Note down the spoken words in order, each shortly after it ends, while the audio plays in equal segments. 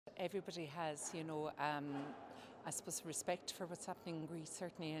everybody has, I suppose, respect for what's happening in Greece,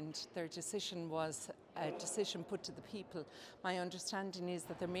 certainly, and their decision was a decision put to the people. My understanding is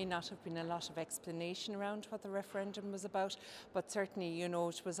that there may not have been a lot of explanation around what the referendum was about, but certainly,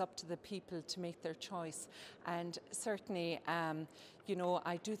 it was up to the people to make their choice. And certainly,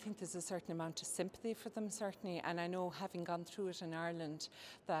 I do think there's a certain amount of sympathy for them, certainly, and I know, having gone through it in Ireland,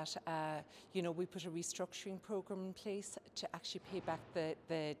 that, we put a restructuring programme in place to actually pay back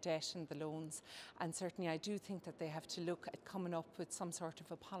the debt and the loans. And certainly I do think that they have to look at coming up with some sort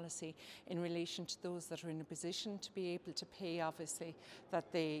of a policy in relation to those that are in a position to be able to pay, obviously,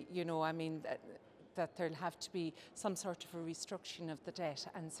 that they, that there'll have to be some sort of a restructuring of the debt,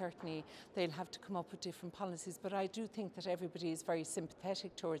 and certainly they'll have to come up with different policies. But I do think that everybody is very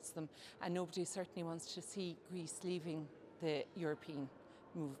sympathetic towards them, and nobody certainly wants to see Greece leaving the European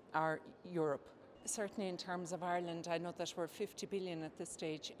Europe. Certainly in terms of Ireland, I know that we're 50 billion at this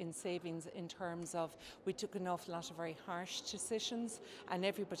stage in savings, in terms of we took an awful lot of very harsh decisions, and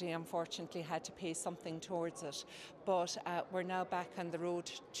everybody unfortunately had to pay something towards it. But we're now back on the road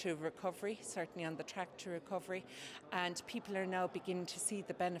to recovery, certainly on the track to recovery, and people are now beginning to see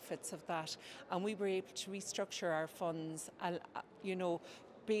the benefits of that. And we were able to restructure our funds,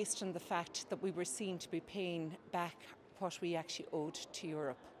 based on the fact that we were seen to be paying back what we actually owed to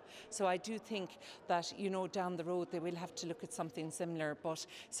Europe. So I do think that, down the road they will have to look at something similar, but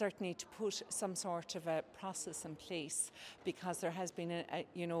certainly to put some sort of a process in place, because there has been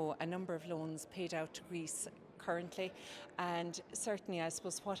a number of loans paid out to Greece currently, and certainly I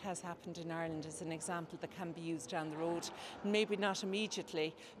suppose what has happened in Ireland is an example that can be used down the road, maybe not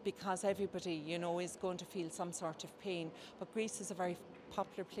immediately, because everybody is going to feel some sort of pain, but Greece is a very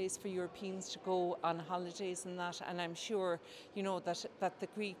popular place for Europeans to go on holidays and that, and I'm sure that the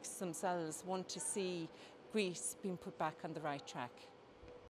Greeks themselves want to see Greece being put back on the right track.